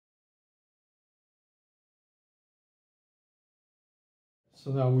So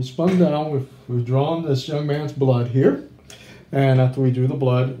now we spun down, we've drawn this young man's blood here. And after we drew the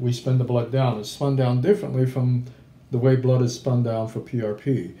blood, we spin the blood down. It's spun down differently from the way blood is spun down for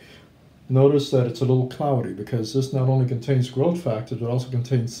PRP. Notice that it's a little cloudy because this not only contains growth factors, but also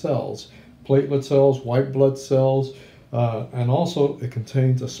contains cells, platelet cells, white blood cells, and also it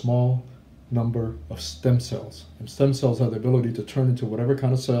contains a small number of stem cells. And stem cells have the ability to turn into whatever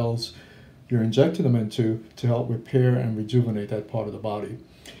kind of cells you're injecting them into to help repair and rejuvenate that part of the body.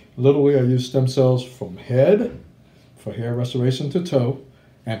 Literally, I use stem cells from head, for hair restoration to toe,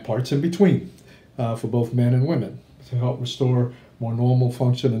 and parts in between for both men and women to help restore more normal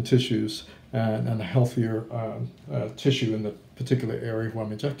function in tissues and a healthier tissue in the particular area where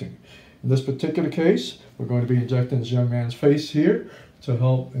I'm injecting. In this particular case, we're going to be injecting this young man's face here to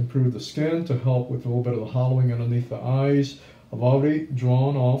help improve the skin, to help with a little bit of the hollowing underneath the eyes. I've already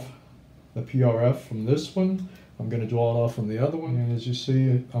drawn off the PRF from this one. I'm going to draw it off from the other one. And as you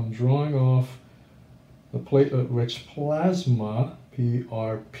see, I'm drawing off the platelet-rich plasma,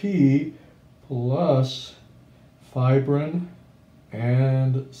 PRP, plus fibrin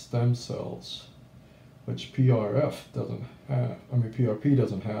and stem cells, which PRF doesn't have. PRP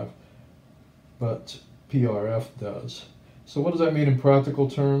doesn't have, but PRF does. So what does that mean in practical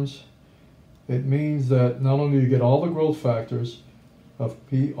terms? It means that not only do you get all the growth factors of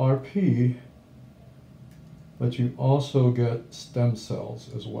PRP, but you also get stem cells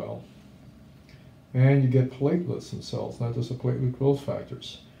as well. And you get platelets and cells, not just the platelet growth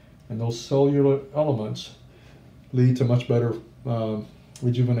factors. And those cellular elements lead to much better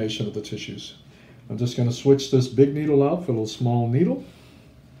rejuvenation of the tissues. I'm just going to switch this big needle out for a little small needle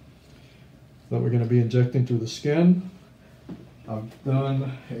that we're going to be injecting through the skin. I've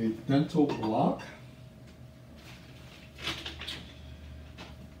done a dental lock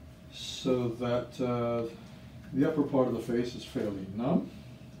so that the upper part of the face is fairly numb,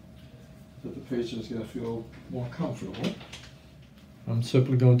 so the patient is going to feel more comfortable. I'm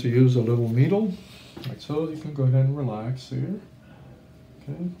simply going to use a little needle, like so. You can go ahead and relax here.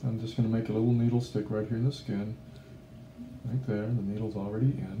 Okay, I'm just going to make a little needle stick right here in the skin, right there. The needle's already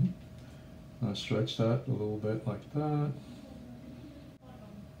in. I'll stretch that a little bit like that.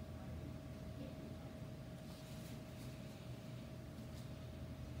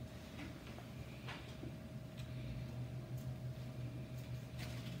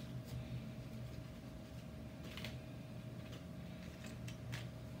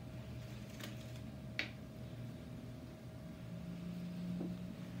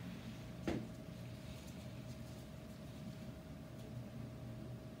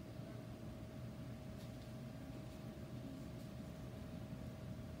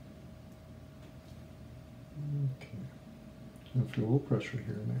 Okay, I feel a little pressure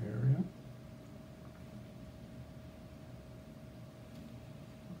here in the area.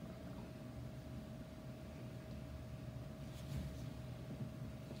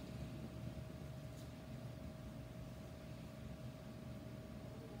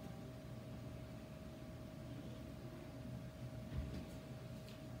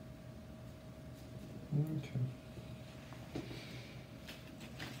 Okay.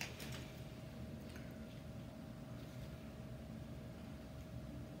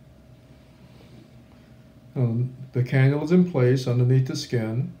 The cannula is in place underneath the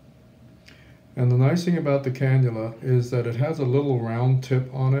skin, and the nice thing about the cannula is that it has a little round tip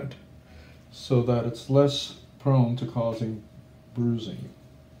on it so that it's less prone to causing bruising.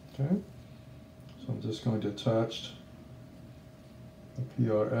 Okay, so I'm just going to attach the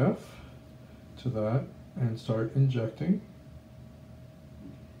PRF to that and start injecting.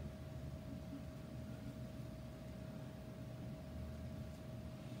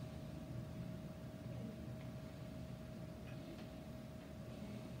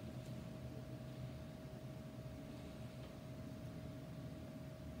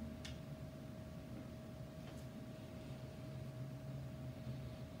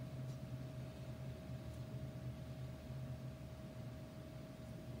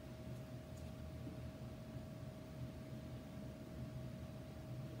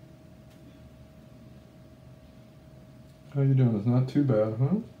 How you doing? It's not too bad,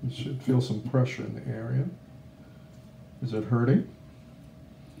 huh? You should feel some pressure in the area. Is it hurting?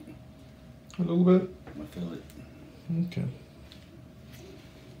 A little bit? I feel it. Okay.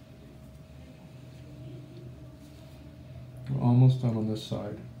 We're almost done on this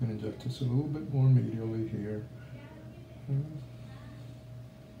side. I'm going to inject this a little bit more medially here.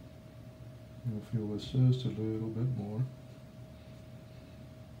 You'll feel this just a little bit more.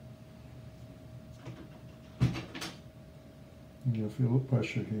 You'll feel a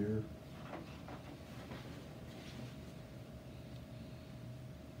pressure here.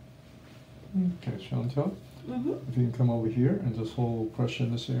 Okay, Chantel, Mm-hmm. if you can come over here and just hold pressure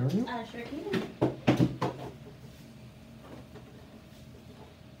in this area. I sure can.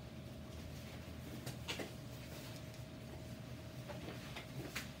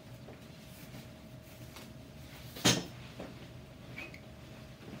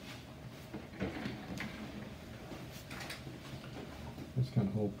 Just kind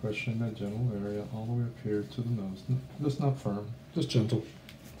of hold pressure in that general area all the way up here to the nose. Just not firm, just gentle.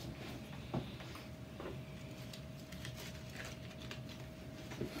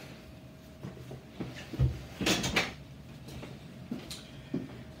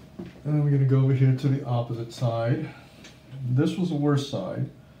 And then we're going to go over here to the opposite side. This was the worst side.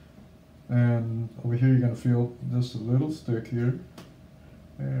 And over here you're going to feel this little stick here.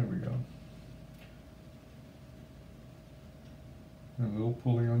 There we go. And a little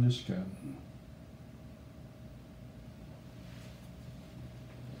pulling on your skin.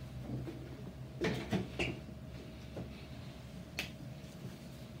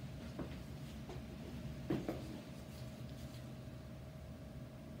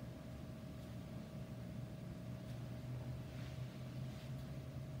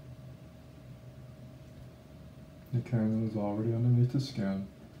 The cannula is already underneath the skin.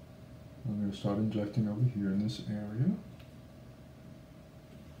 I'm going to start injecting over here in this area.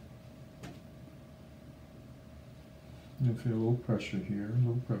 You feel a little pressure here, a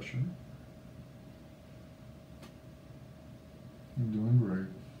little pressure. You're doing great.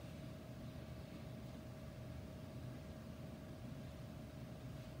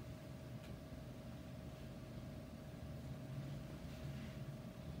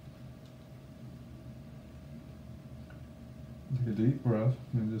 Take a deep breath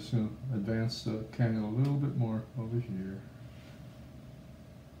and just advance the cannula a little bit more over here.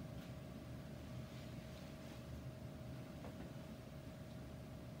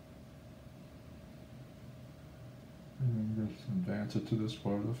 And then just advance it to this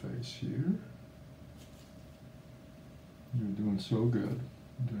part of the face here. You're doing so good.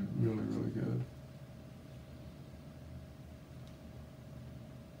 You're doing really, really good.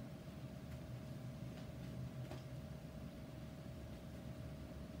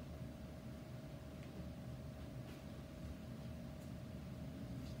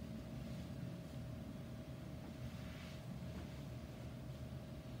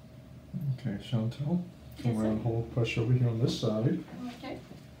 Okay, Chantel, come around and hold pressure over here on this side. Okay.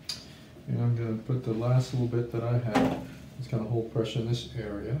 And I'm going to put the last little bit that I have, just kind of hold pressure in this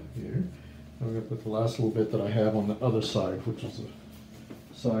area here. And I'm going to put the last little bit that I have on the other side, which is the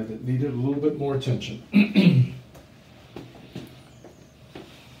side that needed a little bit more attention.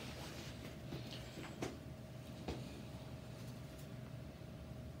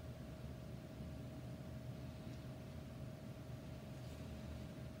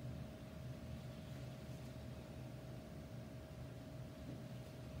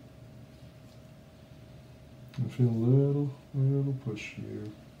 I feel a little push here.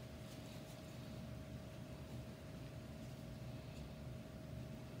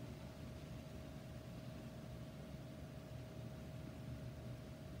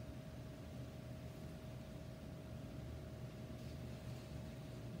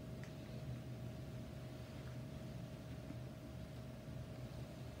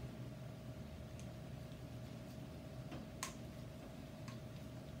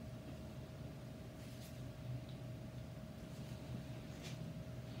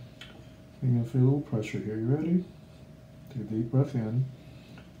 You're going to feel a little pressure here. You ready? Take a deep breath in.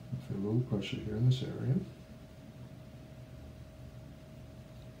 Feel a little pressure here in this area.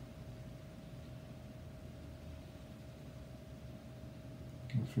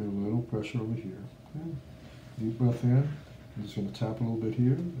 And feel a little pressure over here. Okay. Deep breath in. I'm just going to tap a little bit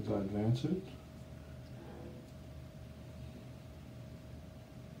here as I advance it.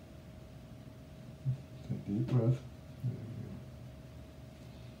 Take a deep breath.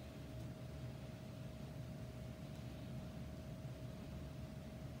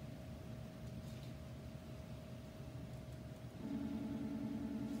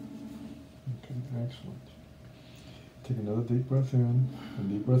 Excellent. Take another deep breath in and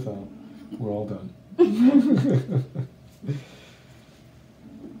deep breath out. We're all done.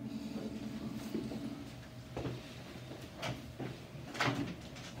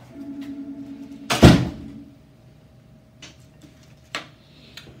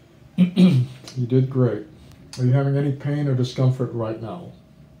 You did great. Are you having any pain or discomfort right now?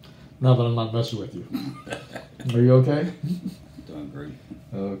 Now that I'm not messing with you. Are you okay? Doing great.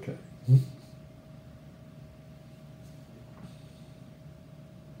 Okay.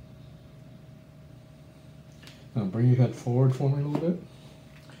 Now bring your head forward for me a little bit.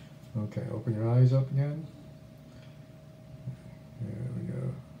 Okay, open your eyes up again. There we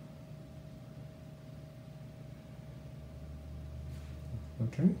go.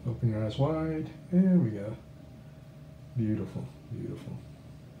 Okay, open your eyes wide. There we go. Beautiful, beautiful.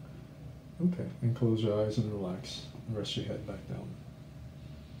 Okay, and close your eyes and relax. And rest your head back down.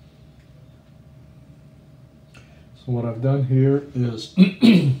 So what I've done here is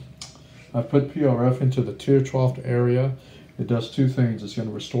I've put PRF into the tear trough area. It does two things. It's going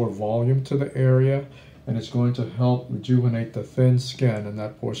to restore volume to the area, and it's going to help rejuvenate the thin skin in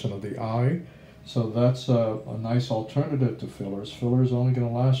that portion of the eye. So that's a nice alternative to fillers. Fillers are only going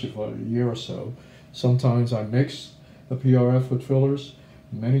to last you for a year or so. Sometimes I mix the PRF with fillers.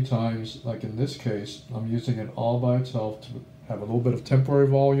 Many times, like in this case, I'm using it all by itself to have a little bit of temporary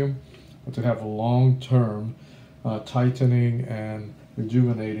volume, but to have a long-term tightening and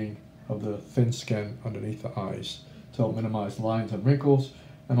rejuvenating of the thin skin underneath the eyes to help minimize lines and wrinkles,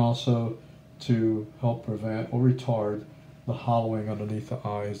 and also to help prevent or retard the hollowing underneath the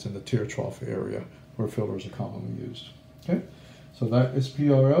eyes in the tear trough area where fillers are commonly used. Okay, so that is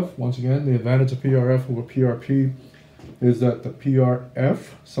PRF. Once again, the advantage of PRF over PRP is that the PRF,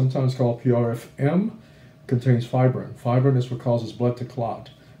 sometimes called PRFM, contains fibrin. Fibrin is what causes blood to clot.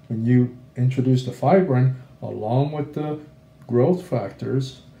 When you introduce the fibrin along with the growth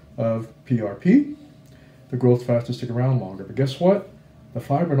factors of PRP, the growth factors stick around longer. But guess what? The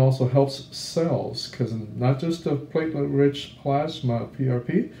fibrin also helps cells, because not just the platelet-rich plasma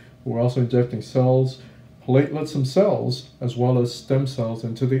PRP, we're also injecting cells, platelets themselves, as well as stem cells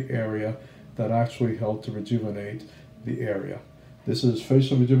into the area that actually help to rejuvenate the area. This is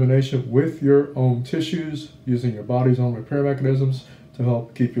facial rejuvenation with your own tissues, using your body's own repair mechanisms to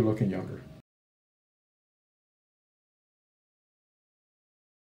help keep you looking younger.